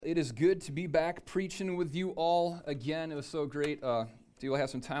It is good to be back preaching with you all again. It was so great to have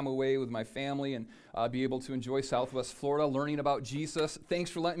some time away with my family and be able to enjoy Southwest Florida, learning about Jesus.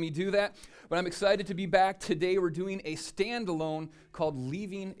 Thanks for letting me do that. But I'm excited to be back. Today we're doing a standalone called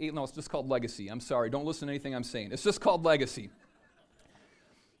it's just called Legacy. I'm sorry, don't listen to anything I'm saying. It's just called Legacy.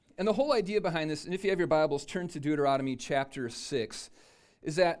 And the whole idea behind this, and if you have your Bibles, turn to Deuteronomy chapter 6.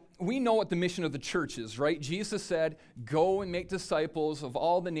 Is that we know what the mission of the church is, right? Jesus said, go and make disciples of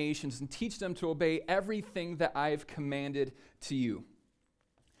all the nations and teach them to obey everything that I've commanded to you.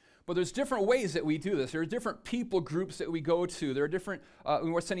 But there's different ways that we do this. There are different people groups that we go to. There are different,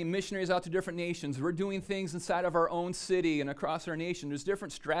 we're sending missionaries out to different nations. We're doing things inside of our own city and across our nation. There's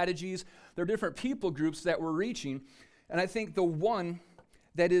different strategies. There are different people groups that we're reaching. And I think the one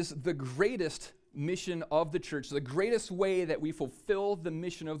that is the greatest mission of the church, the greatest way that we fulfill the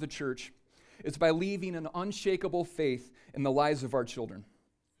mission of the church is by leaving an unshakable faith in the lives of our children.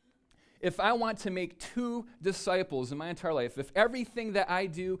 If I want to make 2 disciples in my entire life, if everything that I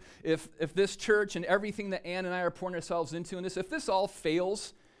do, if this church and everything that Ann and I are pouring ourselves into in this, if this all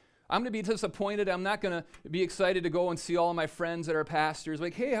fails, I'm going to be disappointed. I'm not going to be excited to go and see all of my friends that are pastors.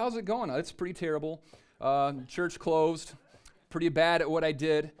 Like, hey, how's it going? It's pretty terrible. Church closed. Pretty bad at what I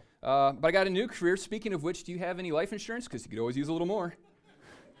did. But I got a new career. Speaking of which, do you have any life insurance? Because you could always use a little more.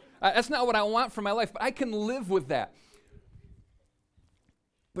 That's not what I want for my life, but I can live with that.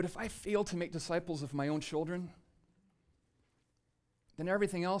 But if I fail to make disciples of my own children, then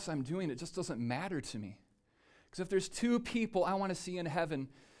everything else I'm doing, it just doesn't matter to me. Because if there's 2 people I want to see in heaven,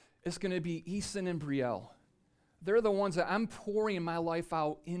 it's going to be Eason and Brielle. They're the ones that I'm pouring my life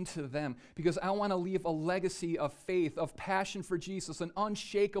out into them because I want to leave a legacy of faith, of passion for Jesus, an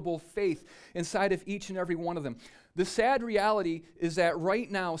unshakable faith inside of each and every one of them. The sad reality is that right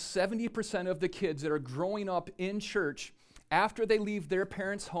now, 70% of the kids that are growing up in church, after they leave their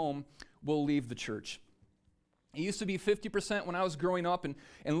parents' home, will leave the church. It used to be 50% when I was growing up,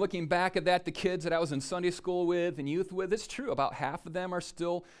 and looking back at that, the kids that I was in Sunday school with and youth with, it's true, about half of them are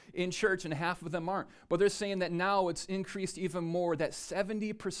still in church and half of them aren't. But they're saying that now it's increased even more, that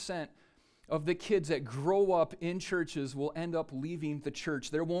 70% of the kids that grow up in churches will end up leaving the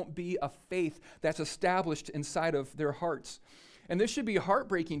church. There won't be a faith that's established inside of their hearts. And this should be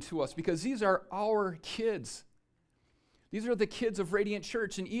heartbreaking to us because these are our kids. These are the kids of Radiant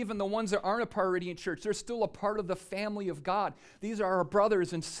Church, and even the ones that aren't a part of Radiant Church, they're still a part of the family of God. These are our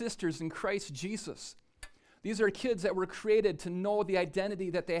brothers and sisters in Christ Jesus. These are kids that were created to know the identity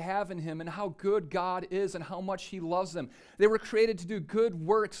that they have in Him and how good God is and how much He loves them. They were created to do good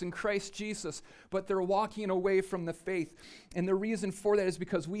works in Christ Jesus, but they're walking away from the faith. And the reason for that is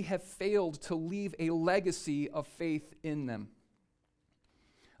because we have failed to leave a legacy of faith in them.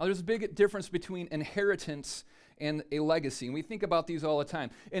 Now, there's a big difference between inheritance and a legacy. And we think about these all the time.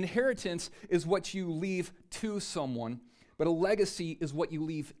 Inheritance is what you leave to someone, but a legacy is what you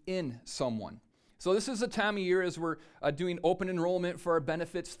leave in someone. So this is the time of year as we're doing open enrollment for our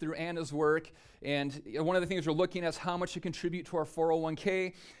benefits through Anna's work. And one of the things we're looking at is how much to contribute to our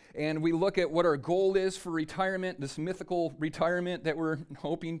 401k. And we look at what our goal is for retirement, this mythical retirement that we're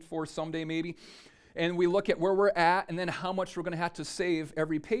hoping for someday maybe. And we look at where we're at and then how much we're going to have to save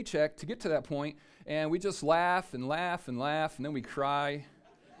every paycheck to get to that point. And we just laugh and laugh and laugh, and then we cry.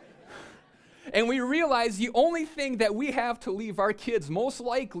 And we realize the only thing that we have to leave our kids most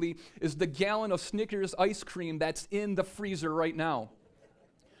likely is the gallon of Snickers ice cream that's in the freezer right now.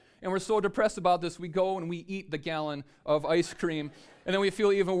 And we're so depressed about this, we go and we eat the gallon of ice cream, and then we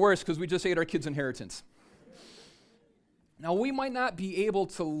feel even worse because we just ate our kids' inheritance. Now, we might not be able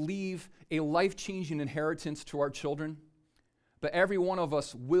to leave a life-changing inheritance to our children, but every one of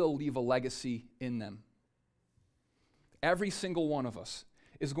us will leave a legacy in them. Every single one of us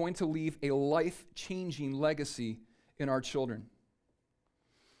is going to leave a life-changing legacy in our children.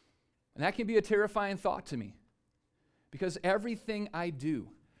 And that can be a terrifying thought to me, because everything I do,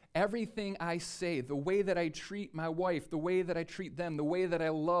 everything I say, the way that I treat my wife, the way that I treat them, the way that I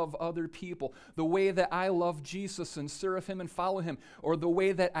love other people, the way that I love Jesus and serve Him and follow Him, or the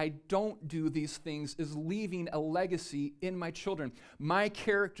way that I don't do these things is leaving a legacy in my children. My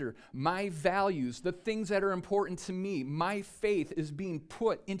character, my values, the things that are important to me, my faith is being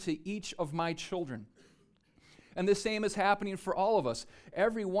put into each of my children. And the same is happening for all of us.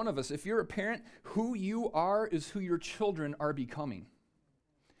 Every one of us, if you're a parent, who you are is who your children are becoming.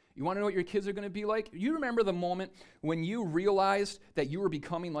 You want to know what your kids are going to be like? You remember the moment when you realized that you were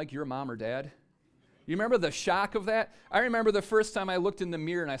becoming like your mom or dad? You remember the shock of that? I remember the first time I looked in the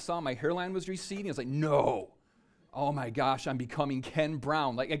mirror and I saw my hairline was receding. I was like, no, Oh my gosh, I'm becoming Ken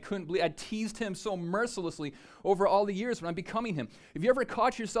Brown. Like I couldn't believe, I teased him so mercilessly over all the years when I'm becoming him. Have you ever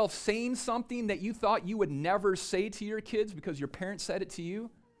caught yourself saying something that you thought you would never say to your kids because your parents said it to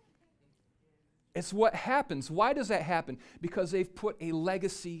you? It's what happens. Why does that happen? Because they've put a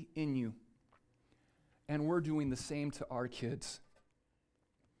legacy in you. And we're doing the same to our kids.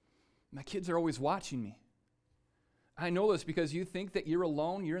 My kids are always watching me. I know this because you think that you're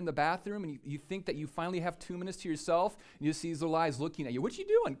alone, you're in the bathroom, and you think that you finally have 2 minutes to yourself, and you see these little eyes looking at you. What you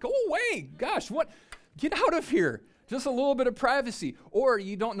doing? Go away. Gosh, what? Get out of here. Just a little bit of privacy. Or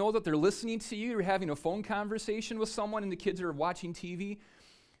you don't know that they're listening to you. You're having a phone conversation with someone, and the kids are watching TV.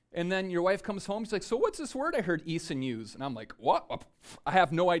 And then your wife comes home, she's like, so what's this word I heard Ethan use? And I'm like, what? I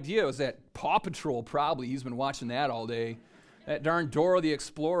have no idea. It was that Paw Patrol probably. He's been watching that all day. That darn Dora the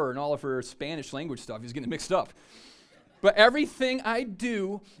Explorer and all of her Spanish language stuff. He's getting mixed up. But everything I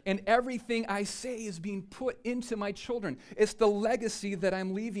do and everything I say is being put into my children. It's the legacy that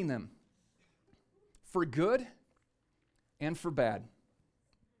I'm leaving them. For good and for bad.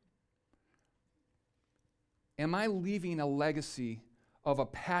 Am I leaving a legacy of a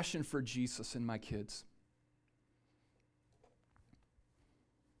passion for Jesus in my kids?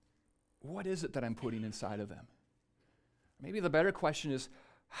 What is it that I'm putting inside of them? Maybe the better question is,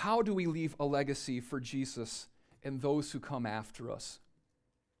 how do we leave a legacy for Jesus and those who come after us?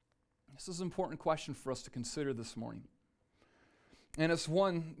 This is an important question for us to consider this morning. And it's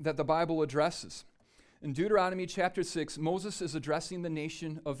one that the Bible addresses. In Deuteronomy chapter 6, Moses is addressing the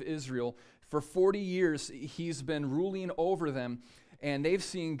nation of Israel. For 40 years, he's been ruling over them, and they've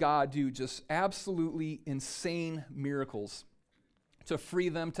seen God do just absolutely insane miracles to free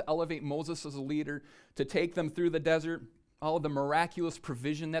them, to elevate Moses as a leader, to take them through the desert, all of the miraculous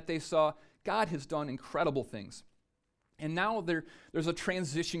provision that they saw. God has done incredible things. And now there's a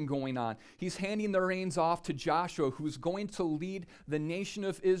transition going on. He's handing the reins off to Joshua, who's going to lead the nation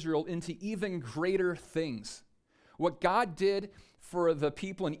of Israel into even greater things. What God did for the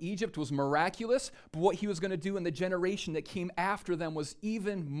people in Egypt was miraculous, but what he was going to do in the generation that came after them was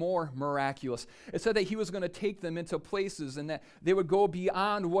even more miraculous. It said that he was going to take them into places and that they would go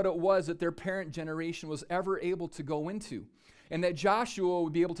beyond what it was that their parent generation was ever able to go into. And that Joshua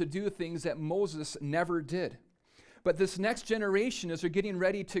would be able to do things that Moses never did. But this next generation, as they're getting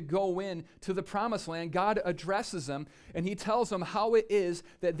ready to go in to the promised land, God addresses them, and he tells them how it is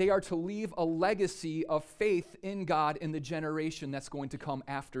that they are to leave a legacy of faith in God in the generation that's going to come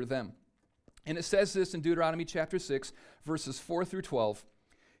after them. And it says this in Deuteronomy chapter 6, verses 4 through 12.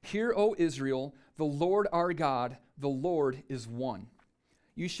 Hear, O Israel, the Lord our God, the Lord is one.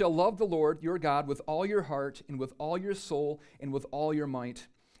 You shall love the Lord your God with all your heart and with all your soul and with all your might.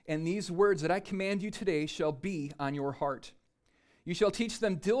 And these words that I command you today shall be on your heart. You shall teach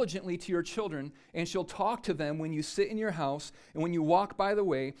them diligently to your children, and shall talk to them when you sit in your house, and when you walk by the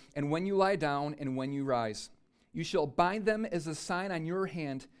way, and when you lie down, and when you rise. You shall bind them as a sign on your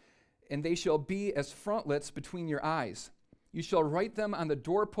hand, and they shall be as frontlets between your eyes. You shall write them on the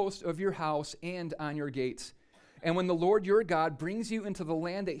doorpost of your house and on your gates. And when the Lord your God brings you into the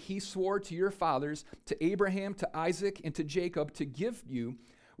land that he swore to your fathers, to Abraham, to Isaac, and to Jacob, to give you,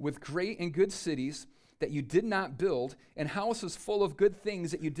 with great and good cities that you did not build, and houses full of good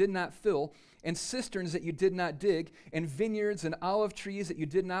things that you did not fill, and cisterns that you did not dig, and vineyards and olive trees that you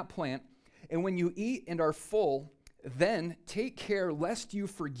did not plant. And when you eat and are full, then take care lest you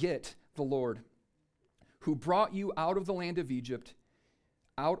forget the Lord, who brought you out of the land of Egypt,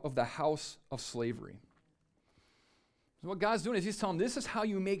 out of the house of slavery. So what God's doing is he's telling them, this is how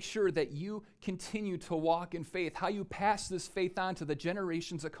you make sure that you continue to walk in faith, how you pass this faith on to the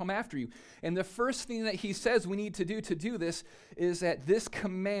generations that come after you. And the first thing that he says we need to do this is that this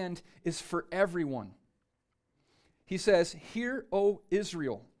command is for everyone. He says, Hear, O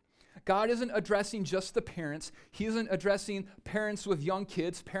Israel. God isn't addressing just the parents. He isn't addressing parents with young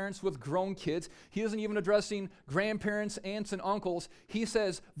kids, parents with grown kids. He isn't even addressing grandparents, aunts, and uncles. He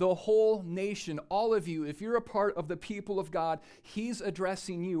says the whole nation, all of you, if you're a part of the people of God, he's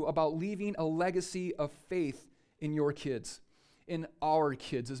addressing you about leaving a legacy of faith in your kids. In our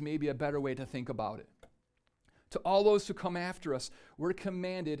kids is maybe a better way to think about it. To all those who come after us, we're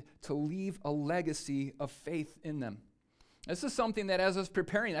commanded to leave a legacy of faith in them. This is something that as I was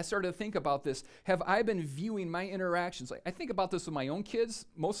preparing, I started to think about this. Have I been viewing my interactions? Like, I think about this with my own kids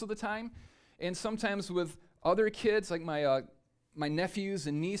most of the time, and sometimes with other kids, like my nephews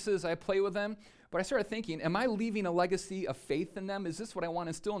and nieces, I play with them. But I started thinking, am I leaving a legacy of faith in them? Is this what I want to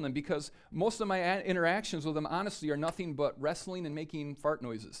instill in them? Because most of my interactions with them, honestly, are nothing but wrestling and making fart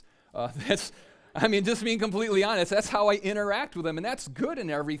noises. I mean, just being completely honest, that's how I interact with them, and that's good and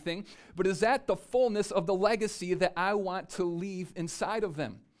everything, but is that the fullness of the legacy that I want to leave inside of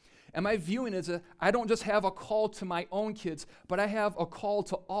them? Am I viewing it as I don't just have a call to my own kids, but I have a call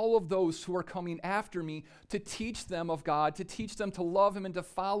to all of those who are coming after me to teach them of God, to teach them to love Him and to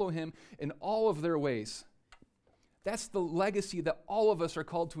follow Him in all of their ways. That's the legacy that all of us are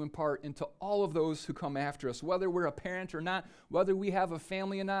called to impart into all of those who come after us. Whether we're a parent or not, whether we have a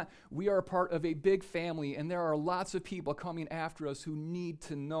family or not, we are a part of a big family, and there are lots of people coming after us who need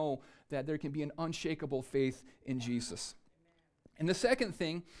to know that there can be an unshakable faith in Jesus. And the second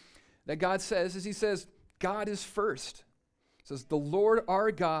thing that God says is He says, God is first. He says, the Lord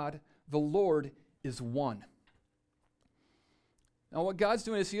our God, the Lord is one. Now, what God's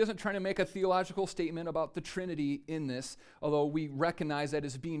doing is He isn't trying to make a theological statement about the Trinity in this, although we recognize that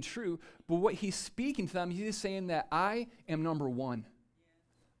as being true. But what He's speaking to them, He's saying that I am number one.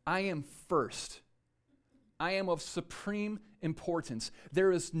 I am first. I am of supreme importance.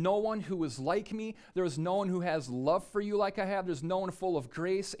 There is no one who is like me. There is no one who has love for you like I have. There's no one full of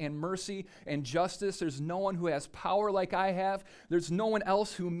grace and mercy and justice. There's no one who has power like I have. There's no one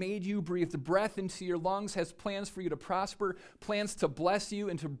else who made you, breathed breath into your lungs, has plans for you to prosper, plans to bless you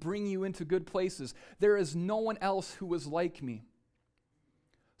and to bring you into good places. There is no one else who is like me.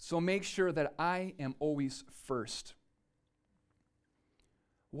 So make sure that I am always first.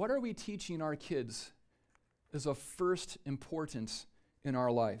 What are we teaching our kids is of first importance in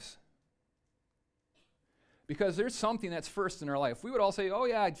our lives? Because there's something that's first in our life. We would all say, oh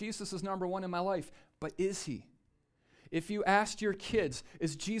yeah, Jesus is number one in my life. But is He? If you asked your kids,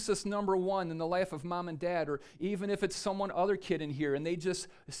 is Jesus number one in the life of mom and dad? Or even if it's someone other kid in here and they just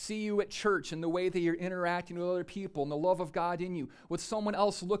see you at church and the way that you're interacting with other people and the love of God in you, would someone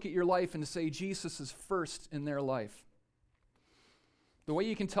else look at your life and say Jesus is first in their life? The way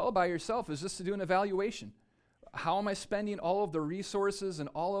you can tell by yourself is just to do an evaluation. How am I spending all of the resources and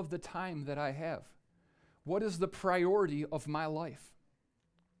all of the time that I have? What is the priority of my life?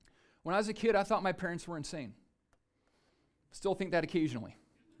 When I was a kid, I thought my parents were insane. Still think that occasionally.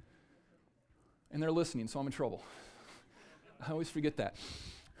 And they're listening, so I'm in trouble. I always forget that.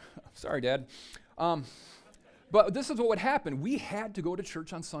 Sorry, Dad. But this is what would happen. We had to go to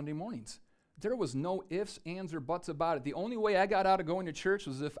church on Sunday mornings. There was no ifs, ands, or buts about it. The only way I got out of going to church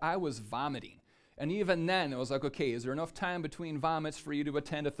was if I was vomiting. And even then, it was like, okay, is there enough time between vomits for you to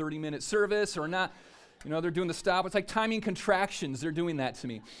attend a 30-minute service or not? You know, they're doing the stop. It's like timing contractions. They're doing that to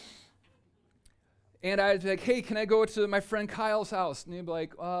me. And I'd be like, hey, can I go to my friend Kyle's house? And they'd be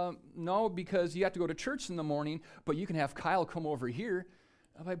like, no, because you have to go to church in the morning, but you can have Kyle come over here.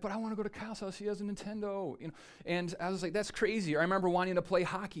 I'm like, but I want to go to Kyle's house. He has a Nintendo. You know? And I was like, that's crazy. I remember wanting to play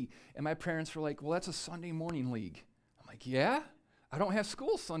hockey. And my parents were like, well, that's a Sunday morning league. I'm like, yeah? I don't have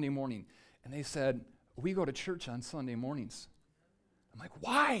school Sunday morning. And they said, we go to church on Sunday mornings. I'm like,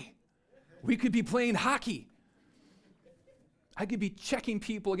 why? We could be playing hockey. I could be checking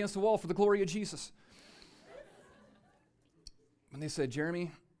people against the wall for the glory of Jesus. And they said,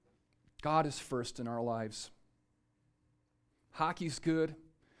 Jeremy, God is first in our lives. Hockey's good.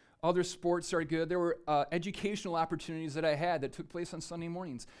 Other sports are good. There were educational opportunities that I had that took place on Sunday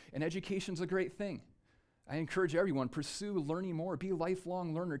mornings. And education's a great thing. I encourage everyone, pursue learning more, be a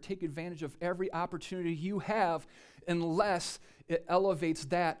lifelong learner, take advantage of every opportunity you have unless it elevates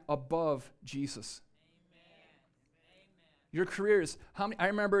that above Jesus. Your careers. I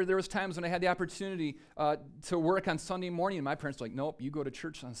remember there was times when I had the opportunity to work on Sunday morning, and my parents were like, nope, you go to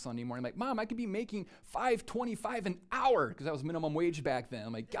church on Sunday morning. I'm like, Mom, I could be making $5.25 an hour, because that was minimum wage back then.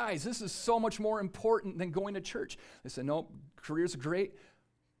 I'm like, guys, this is so much more important than going to church. They said, nope, careers are great,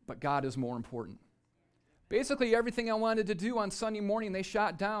 but God is more important. Basically, everything I wanted to do on Sunday morning, they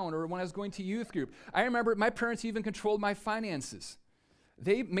shot down, or when I was going to youth group. I remember my parents even controlled my finances.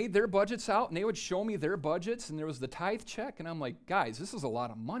 They made their budgets out, and they would show me their budgets, and there was the tithe check, and I'm like, guys, this is a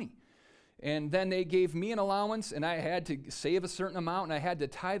lot of money. And then they gave me an allowance, and I had to save a certain amount, and I had to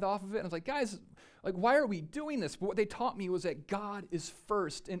tithe off of it. And I was like, guys, like, why are we doing this? But what they taught me was that God is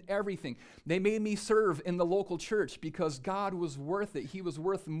first in everything. They made me serve in the local church because God was worth it. He was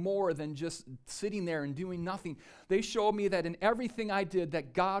worth more than just sitting there and doing nothing. They showed me that in everything I did,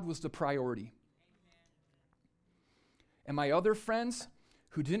 that God was the priority. Amen. And my other friends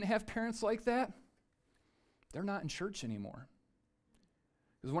who didn't have parents like that, they're not in church anymore.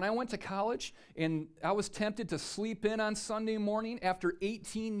 Because when I went to college and I was tempted to sleep in on Sunday morning after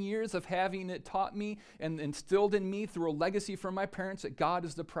 18 years of having it taught me and instilled in me through a legacy from my parents that God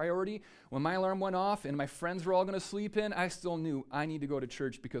is the priority, when my alarm went off and my friends were all going to sleep in, I still knew I need to go to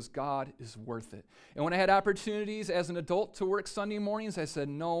church because God is worth it. And when I had opportunities as an adult to work Sunday mornings, I said,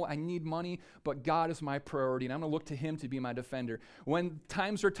 no, I need money, but God is my priority, and I'm going to look to him to be my defender. When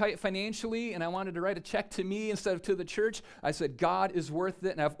times were tight financially and I wanted to write a check to me instead of to the church, I said, God is worth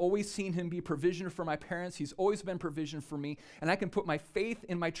it. And I've always seen him be provision for my parents. He's always been provision for me. And I can put my faith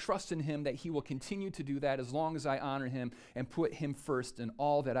and my trust in him that he will continue to do that as long as I honor him and put him first in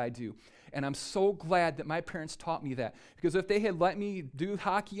all that I do. And I'm so glad that my parents taught me that. Because if they had let me do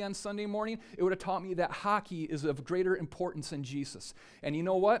hockey on Sunday morning, it would have taught me that hockey is of greater importance than Jesus. And you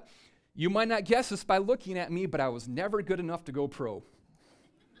know what? You might not guess this by looking at me, but I was never good enough to go pro.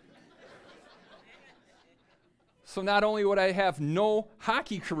 So not only would I have no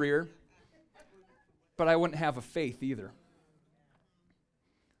hockey career, but I wouldn't have a faith either.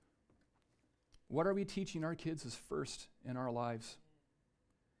 What are we teaching our kids is first in our lives?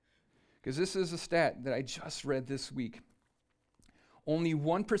 Because this is a stat that I just read this week. Only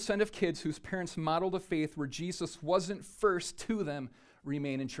 1% of kids whose parents modeled a faith where Jesus wasn't first to them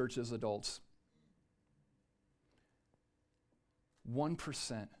remain in church as adults.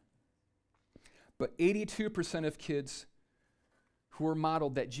 1%. But 82% of kids who were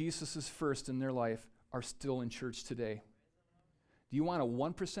modeled that Jesus is first in their life are still in church today. Do you want a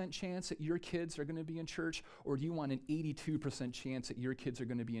 1% chance that your kids are going to be in church, or do you want an 82% chance that your kids are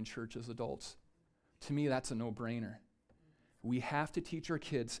going to be in church as adults? To me, that's a no-brainer. We have to teach our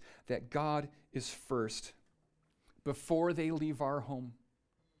kids that God is first before they leave our home,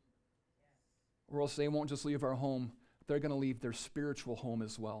 or else they won't just leave our home, they're going to leave their spiritual home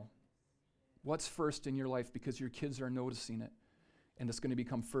as well. What's first in your life? Because your kids are noticing it, and it's going to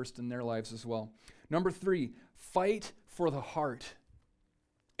become first in their lives as well. Number 3, fight for the heart.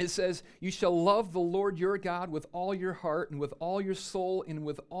 It says, you shall love the Lord your God with all your heart and with all your soul and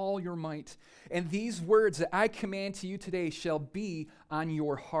with all your might. And these words that I command to you today shall be on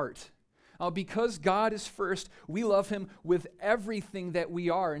your heart. Because God is first, we love him with everything that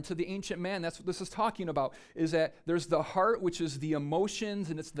we are. And to the ancient man, that's what this is talking about, is that there's the heart, which is the emotions,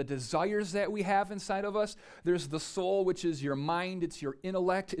 and it's the desires that we have inside of us. There's the soul, which is your mind, it's your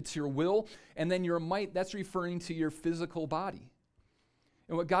intellect, it's your will. And then your might, that's referring to your physical body.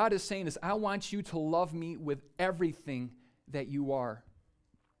 And what God is saying is, I want you to love me with everything that you are.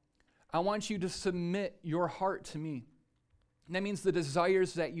 I want you to submit your heart to me. And that means the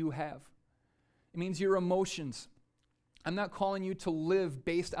desires that you have. It means your emotions. I'm not calling you to live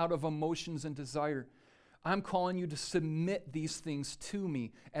based out of emotions and desire. I'm calling you to submit these things to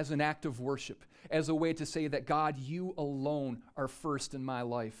me as an act of worship, as a way to say that, God, you alone are first in my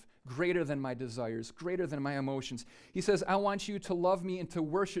life, greater than my desires, greater than my emotions. He says, I want you to love me and to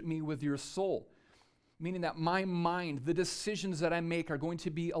worship me with your soul, meaning that my mind, the decisions that I make are going to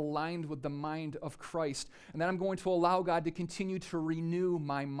be aligned with the mind of Christ, and that I'm going to allow God to continue to renew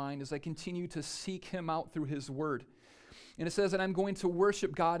my mind as I continue to seek him out through his word. And it says that I'm going to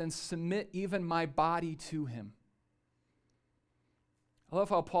worship God and submit even my body to him. I love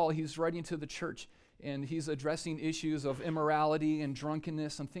how Paul, he's writing to the church, and he's addressing issues of immorality and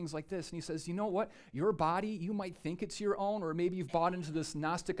drunkenness and things like this. And he says, you know what? Your body, you might think it's your own, or maybe you've bought into this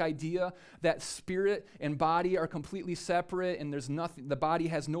Gnostic idea that spirit and body are completely separate and there's nothing, the body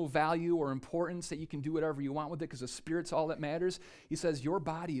has no value or importance, that you can do whatever you want with it because the spirit's all that matters. He says, your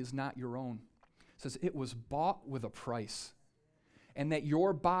body is not your own. He says, it was bought with a price. And that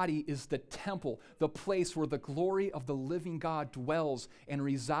your body is the temple, the place where the glory of the living God dwells and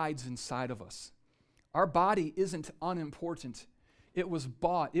resides inside of us. Our body isn't unimportant. It was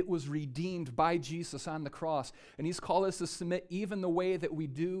bought. It was redeemed by Jesus on the cross. And he's called us to submit even the way that we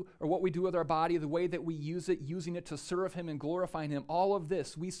do, or what we do with our body, the way that we use it, using it to serve him and glorifying him. All of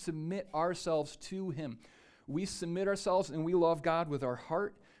this, we submit ourselves to him. We submit ourselves and we love God with our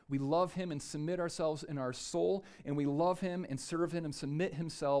heart. We love him and submit ourselves in our soul. And we love him and serve him and submit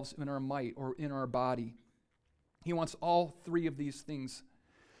himself in our might or in our body. He wants all three of these things.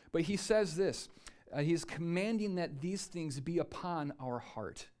 But he says this. He's commanding that these things be upon our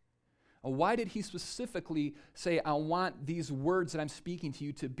heart. Why did he specifically say, I want these words that I'm speaking to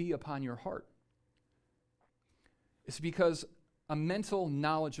you to be upon your heart? It's because a mental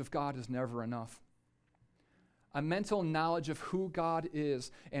knowledge of God is never enough. A mental knowledge of who God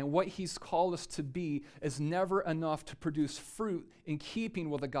is and what he's called us to be is never enough to produce fruit in keeping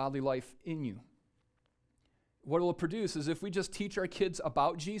with a godly life in you. what it'll produce is if we just teach our kids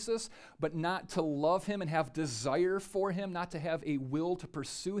about Jesus, but not to love him and have desire for him, not to have a will to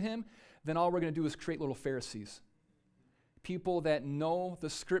pursue him, then all we're going to do is create little Pharisees. People that know the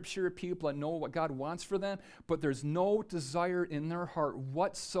scripture, people that know what God wants for them, but there's no desire in their heart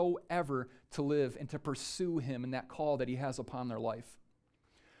whatsoever to live and to pursue him and that call that he has upon their life.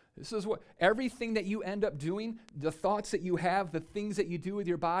 This is what everything that you end up doing, the thoughts that you have, the things that you do with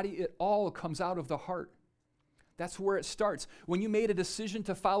your body, it all comes out of the heart. That's where it starts. When you made a decision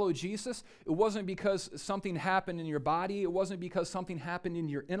to follow Jesus, it wasn't because something happened in your body. It wasn't because something happened in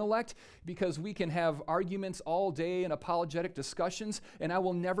your intellect, because we can have arguments all day and apologetic discussions, and I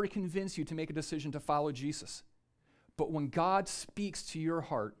will never convince you to make a decision to follow Jesus. But when God speaks to your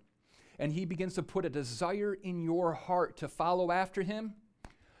heart and he begins to put a desire in your heart to follow after him,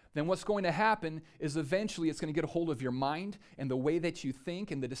 then what's going to happen is eventually it's going to get a hold of your mind and the way that you think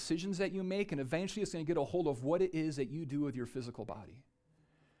and the decisions that you make, and eventually it's going to get a hold of what it is that you do with your physical body.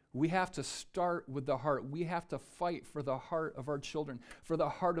 We have to start with the heart. We have to fight for the heart of our children, for the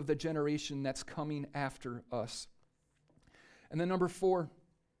heart of the generation that's coming after us. And then number 4,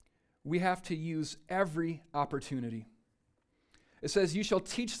 we have to use every opportunity. It says, you shall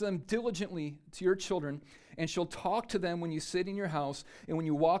teach them diligently to your children, and shall talk to them when you sit in your house, and when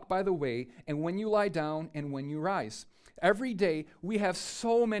you walk by the way, and when you lie down, and when you rise. Every day, we have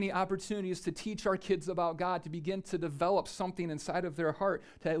so many opportunities to teach our kids about God, to begin to develop something inside of their heart,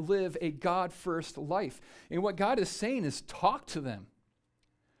 to live a God-first life. And what God is saying is talk to them.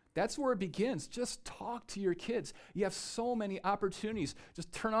 That's where it begins. Just talk to your kids. You have so many opportunities.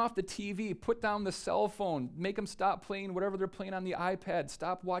 Just turn off the TV, put down the cell phone, make them stop playing whatever they're playing on the iPad,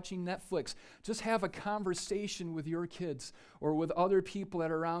 stop watching Netflix. Just have a conversation with your kids or with other people that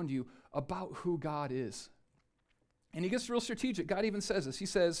are around you about who God is. And he gets real strategic. God even says this. He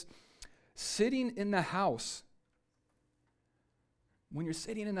says, sitting in the house, when you're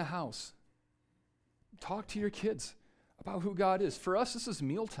sitting in the house, talk to your kids about who God is. For us, this is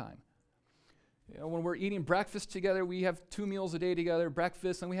mealtime. You know, when we're eating breakfast together, we have 2 meals a day together,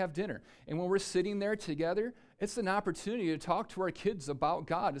 breakfast, and we have dinner. And when we're sitting there together, it's an opportunity to talk to our kids about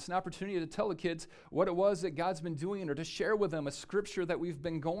God. It's an opportunity to tell the kids what it was that God's been doing, or to share with them a scripture that we've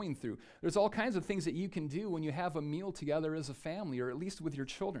been going through. There's all kinds of things that you can do when you have a meal together as a family, or at least with your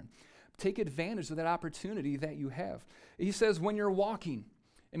children. Take advantage of that opportunity that you have. He says, when you're walking,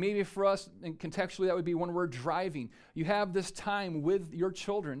 and maybe for us, and contextually, that would be when we're driving. You have this time with your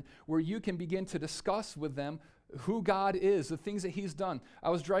children where you can begin to discuss with them who God is, the things that he's done. I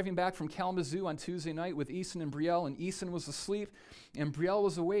was driving back from Kalamazoo on Tuesday night with Eason and Brielle, and Eason was asleep, and Brielle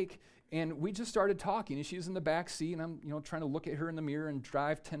was awake, and we just started talking, and she was in the back seat, and I'm trying to look at her in the mirror and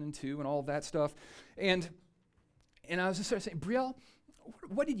drive 10 and 2 and all of that stuff. And I was just starting saying, Brielle,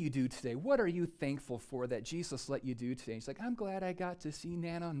 what did you do today? What are you thankful for that Jesus let you do today? And she's like, I'm glad I got to see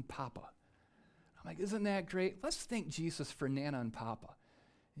Nana and Papa. I'm like, isn't that great? Let's thank Jesus for Nana and Papa.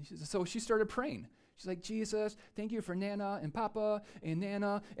 And so she started praying. She's like, Jesus, thank you for Nana and Papa and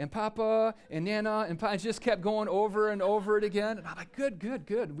Nana and Papa and Nana and Papa. And just kept going over and over it again. And I'm like,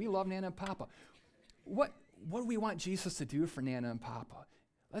 good. We love Nana and Papa. What do we want Jesus to do for Nana and Papa?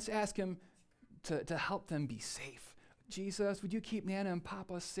 Let's ask him to help them be safe. Jesus, would you keep Nana and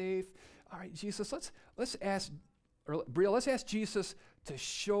Papa safe? All right, Jesus, let's ask Jesus to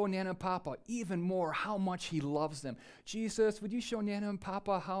show Nana and Papa even more how much he loves them. Jesus, would you show Nana and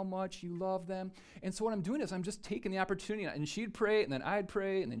Papa how much you love them? And so what I'm doing is I'm just taking the opportunity, and she'd pray, and then I'd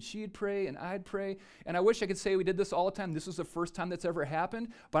pray, and then she'd pray, and I'd pray. And I wish I could say we did this all the time. This was the first time that's ever happened,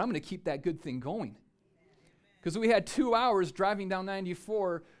 but I'm going to keep that good thing going. Because we had 2 hours driving down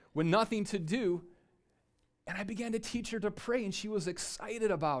 94 with nothing to do. And I began to teach her to pray, and she was excited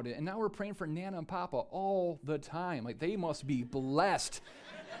about it. And now we're praying for Nana and Papa all the time. Like, they must be blessed.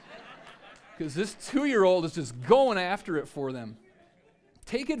 Because this 2-year-old is just going after it for them.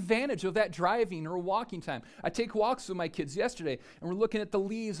 Take advantage of that driving or walking time. I take walks with my kids yesterday, and we're looking at the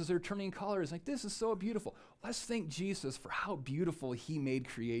leaves as they're turning colors. Like, this is so beautiful. Let's thank Jesus for how beautiful he made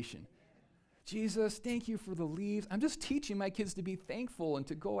creation. Jesus, thank you for the leaves. I'm just teaching my kids to be thankful and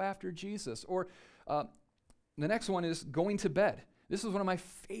to go after Jesus. Or the next one is going to bed. This is one of my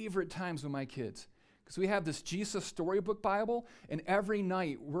favorite times with my kids, because we have this Jesus Storybook Bible, and every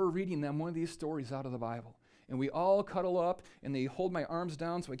night we're reading them one of these stories out of the Bible. And we all cuddle up, and they hold my arms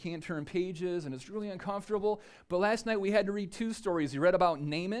down so I can't turn pages, and it's really uncomfortable. But last night we had to read 2 stories. We read about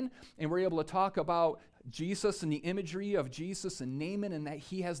Naaman, and we're able to talk about Jesus and the imagery of Jesus and Naaman, and that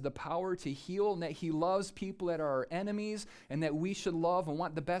he has the power to heal, and that he loves people that are our enemies, and that we should love and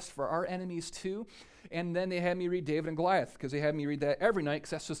want the best for our enemies too. And then they had me read David and Goliath, because they had me read that every night,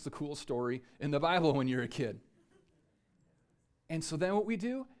 because that's just the cool story in the Bible when you're a kid. And so then what we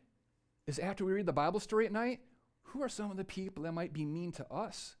do is after we read the Bible story at night, who are some of the people that might be mean to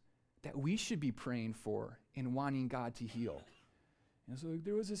us that we should be praying for and wanting God to heal? And so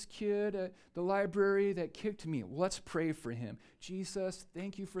there was this kid at the library that kicked me. Well, let's pray for him. Jesus,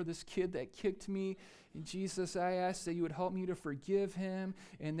 thank you for this kid that kicked me. And Jesus, I ask that you would help me to forgive him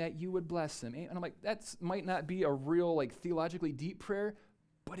and that you would bless him. And I'm like, that might not be a real theologically deep prayer,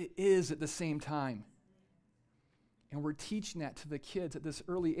 but it is at the same time. And we're teaching that to the kids at this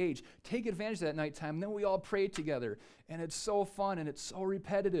early age. Take advantage of that nighttime. And then we all pray together. And it's so fun and it's so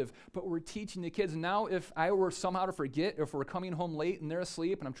repetitive. But we're teaching the kids. Now, if I were somehow to forget, if we're coming home late and they're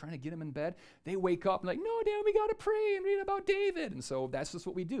asleep and I'm trying to get them in bed, they wake up and like, no, Dad, we got to pray and read about David. And so that's just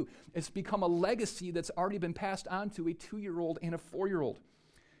what we do. It's become a legacy that's already been passed on to a 2-year-old and a 4-year-old.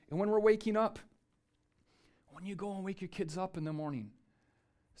 And when we're waking up, when you go and wake your kids up in the morning,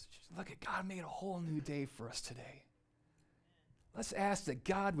 look at God made a whole new day for us today. Let's ask that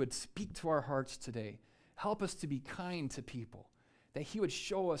God would speak to our hearts today. Help us to be kind to people. That he would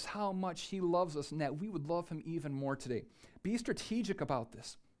show us how much he loves us and that we would love him even more today. Be strategic about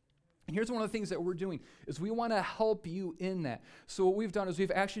this. And here's one of the things that we're doing is we want to help you in that. So what we've done is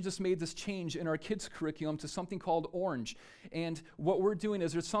we've actually just made this change in our kids' curriculum to something called Orange. And what we're doing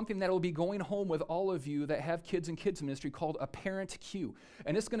is there's something that will be going home with all of you that have kids in kids ministry called a Parent Cue.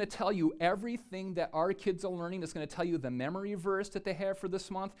 And it's going to tell you everything that our kids are learning. It's going to tell you the memory verse that they have for this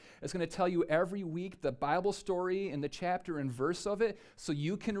month. It's going to tell you every week the Bible story and the chapter and verse of it so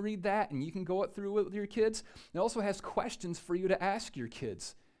you can read that and you can go it through with your kids. It also has questions for you to ask your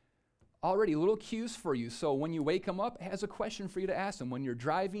kids. Already little cues for you. So when you wake them up, it has a question for you to ask them. When you're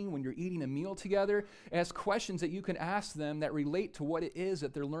driving, when you're eating a meal together, it has questions that you can ask them that relate to what it is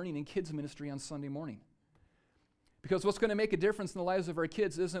that they're learning in kids ministry on Sunday morning. Because what's going to make a difference in the lives of our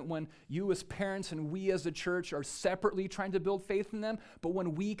kids isn't when you as parents and we as a church are separately trying to build faith in them, but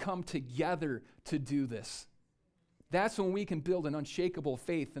when we come together to do this. That's when we can build an unshakable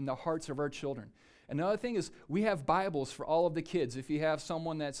faith in the hearts of our children. Another thing is we have Bibles for all of the kids. If you have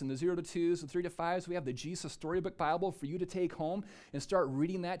someone that's in the 0 to 2s, the 3 to 5s, we have the Jesus Storybook Bible for you to take home and start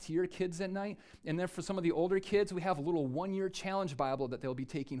reading that to your kids at night. And then for some of the older kids, we have a little 1-year challenge Bible that they'll be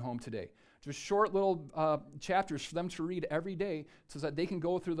taking home today. Just short little chapters for them to read every day so that they can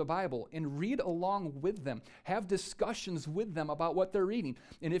go through the Bible and read along with them. Have discussions with them about what they're reading.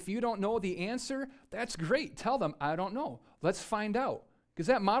 And if you don't know the answer, that's great. Tell them, I don't know. Let's find out. Because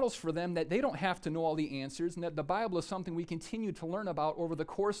that models for them that they don't have to know all the answers and that the Bible is something we continue to learn about over the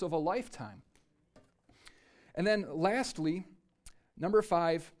course of a lifetime. And then lastly, number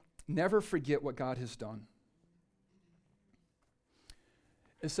 5, never forget what God has done.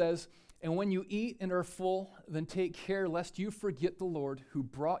 It says, and when you eat and are full, then take care lest you forget the Lord who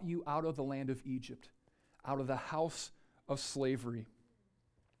brought you out of the land of Egypt, out of the house of slavery.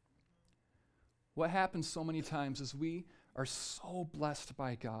 What happens so many times is we are so blessed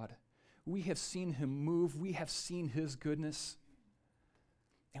by God. We have seen him move. We have seen his goodness.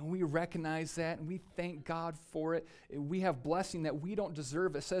 And we recognize that and we thank God for it. We have blessing that we don't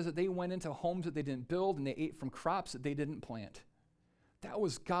deserve. It says that they went into homes that they didn't build and they ate from crops that they didn't plant. That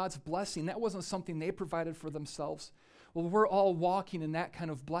was God's blessing. That wasn't something they provided for themselves. Well, we're all walking in that kind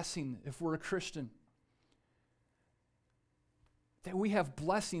of blessing if we're a Christian. That we have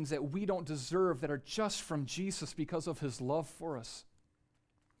blessings that we don't deserve that are just from Jesus because of his love for us.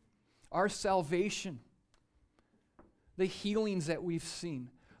 Our salvation, the healings that we've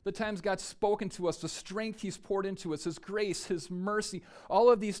seen, the times God's spoken to us, the strength he's poured into us, his grace, his mercy, all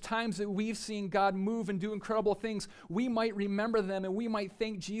of these times that we've seen God move and do incredible things, we might remember them and we might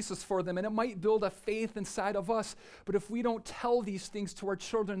thank Jesus for them and it might build a faith inside of us. But if we don't tell these things to our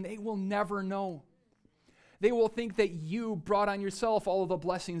children, they will never know. They will think that you brought on yourself all of the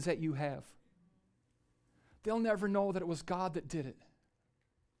blessings that you have. They'll never know that it was God that did it.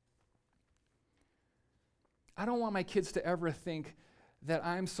 I don't want my kids to ever think that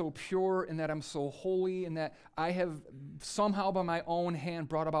I'm so pure and that I'm so holy and that I have somehow by my own hand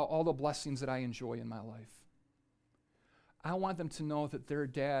brought about all the blessings that I enjoy in my life. I want them to know that their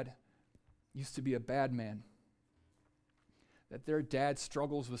dad used to be a bad man, that their dad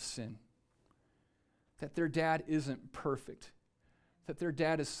struggles with sin, that their dad isn't perfect, that their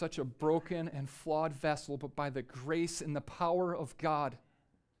dad is such a broken and flawed vessel, but by the grace and the power of God,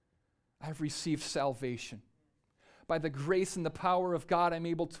 I've received salvation. by the grace and the power of God, I'm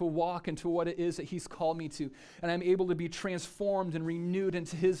able to walk into what it is that He's called me to. And I'm able to be transformed and renewed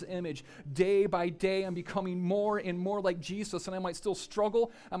into His image. Day by day, I'm becoming more and more like Jesus. And I might still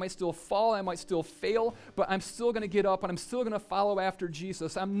struggle, I might still fall, I might still fail, but I'm still going to get up and I'm still going to follow after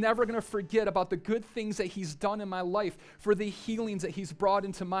Jesus. I'm never going to forget about the good things that He's done in my life, for the healings that He's brought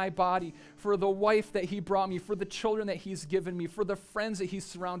into my body, for the wife that He brought me, for the children that He's given me, for the friends that He's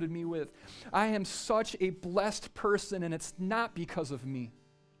surrounded me with. I am such a blessed person, and it's not because of me.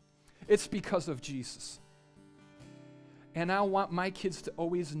 It's because of Jesus. And I want my kids to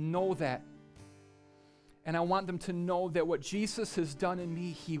always know that. And I want them to know that what Jesus has done in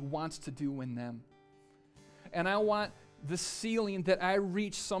me, He wants to do in them. And I want the ceiling that I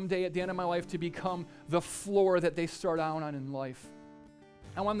reach someday at the end of my life to become the floor that they start out on in life.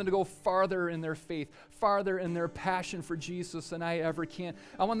 I want them to go farther in their faith, farther in their passion for Jesus than I ever can.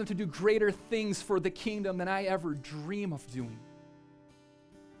 I want them to do greater things for the kingdom than I ever dream of doing.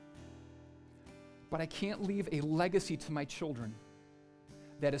 But I can't leave a legacy to my children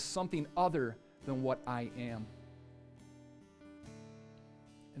that is something other than what I am.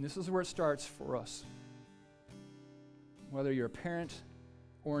 And this is where it starts for us. Whether you're a parent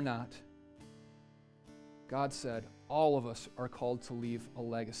or not, God said all of us are called to leave a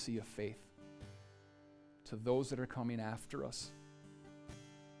legacy of faith to those that are coming after us.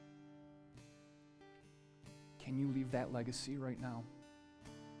 Can you leave that legacy right now?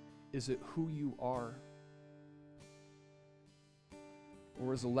 Is it who you are?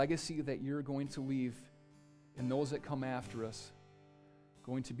 Or is the legacy that you're going to leave in those that come after us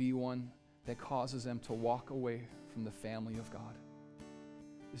going to be one that causes them to walk away from the family of God?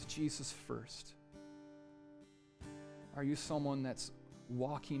 Is Jesus first? Are you someone that's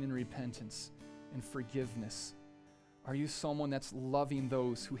walking in repentance and forgiveness? Are you someone that's loving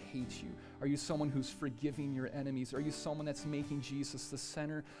those who hate you? Are you someone who's forgiving your enemies? Are you someone that's making Jesus the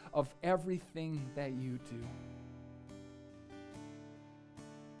center of everything that you do?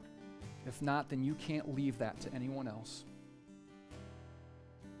 If not, then you can't leave that to anyone else.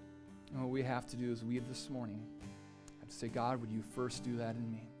 And what we have to do is we this morning have to say, God, would you first do that in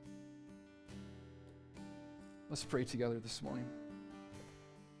me? Let's pray together this morning.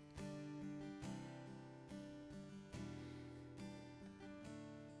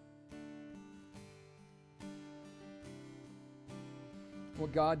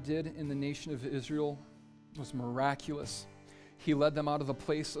 What God did in the nation of Israel was miraculous. He led them out of the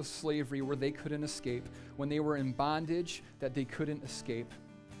place of slavery where they couldn't escape, when they were in bondage that they couldn't escape.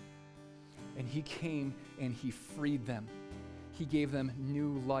 And He came and He freed them. He gave them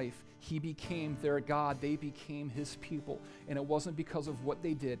new life. He became their God. They became His people. And it wasn't because of what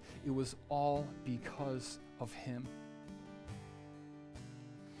they did. It was all because of Him.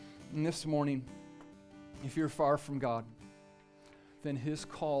 And this morning, if you're far from God, then His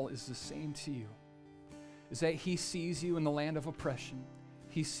call is the same to you. Is that He sees you in the land of oppression.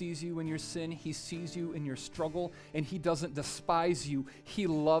 He sees you in your sin. He sees you in your struggle. And He doesn't despise you. He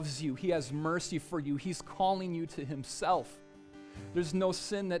loves you. He has mercy for you. He's calling you to Himself. There's no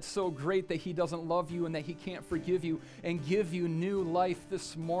sin that's so great that He doesn't love you and that He can't forgive you and give you new life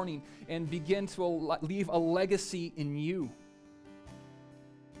this morning and begin to leave a legacy in you.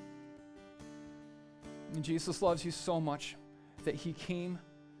 And Jesus loves you so much that He came,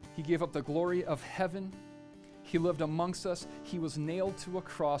 He gave up the glory of heaven, He lived amongst us, He was nailed to a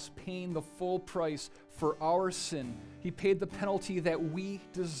cross, paying the full price for our sin. He paid the penalty that we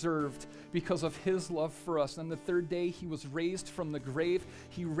deserved because of His love for us. And on the third day, He was raised from the grave.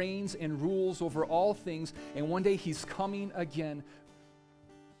 He reigns and rules over all things, and one day He's coming again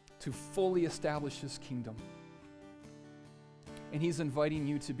to fully establish His kingdom. And He's inviting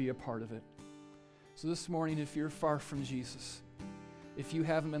you to be a part of it. So this morning, if you're far from Jesus, if you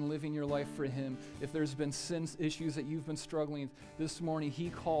haven't been living your life for Him, if there's been sin issues that you've been struggling with, this morning He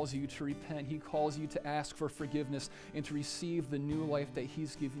calls you to repent. He calls you to ask for forgiveness and to receive the new life that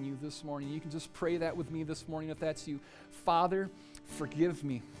He's given you this morning. You can just pray that with me this morning if that's you. Father, forgive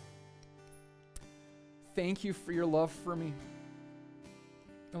me. Thank you for your love for me.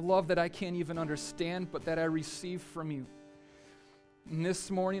 A love that I can't even understand, but that I receive from you. And this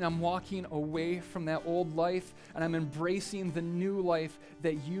morning, I'm walking away from that old life, and I'm embracing the new life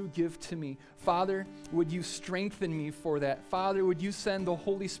that you give to me. Father, would you strengthen me for that? Father, would you send the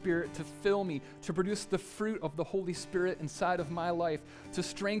Holy Spirit to fill me, to produce the fruit of the Holy Spirit inside of my life, to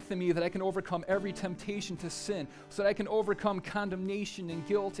strengthen me that I can overcome every temptation to sin, so that I can overcome condemnation and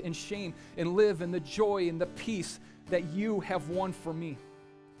guilt and shame and live in the joy and the peace that you have won for me.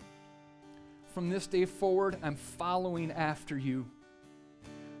 From this day forward, I'm following after you.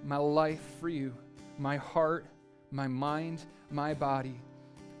 My life for you, my heart, my mind, my body,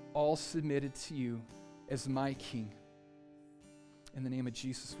 all submitted to you as my King. In the name of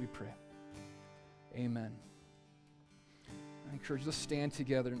Jesus we pray. Amen. I encourage you to stand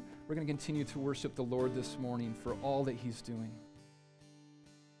together. We're going to continue to worship the Lord this morning for all that he's doing.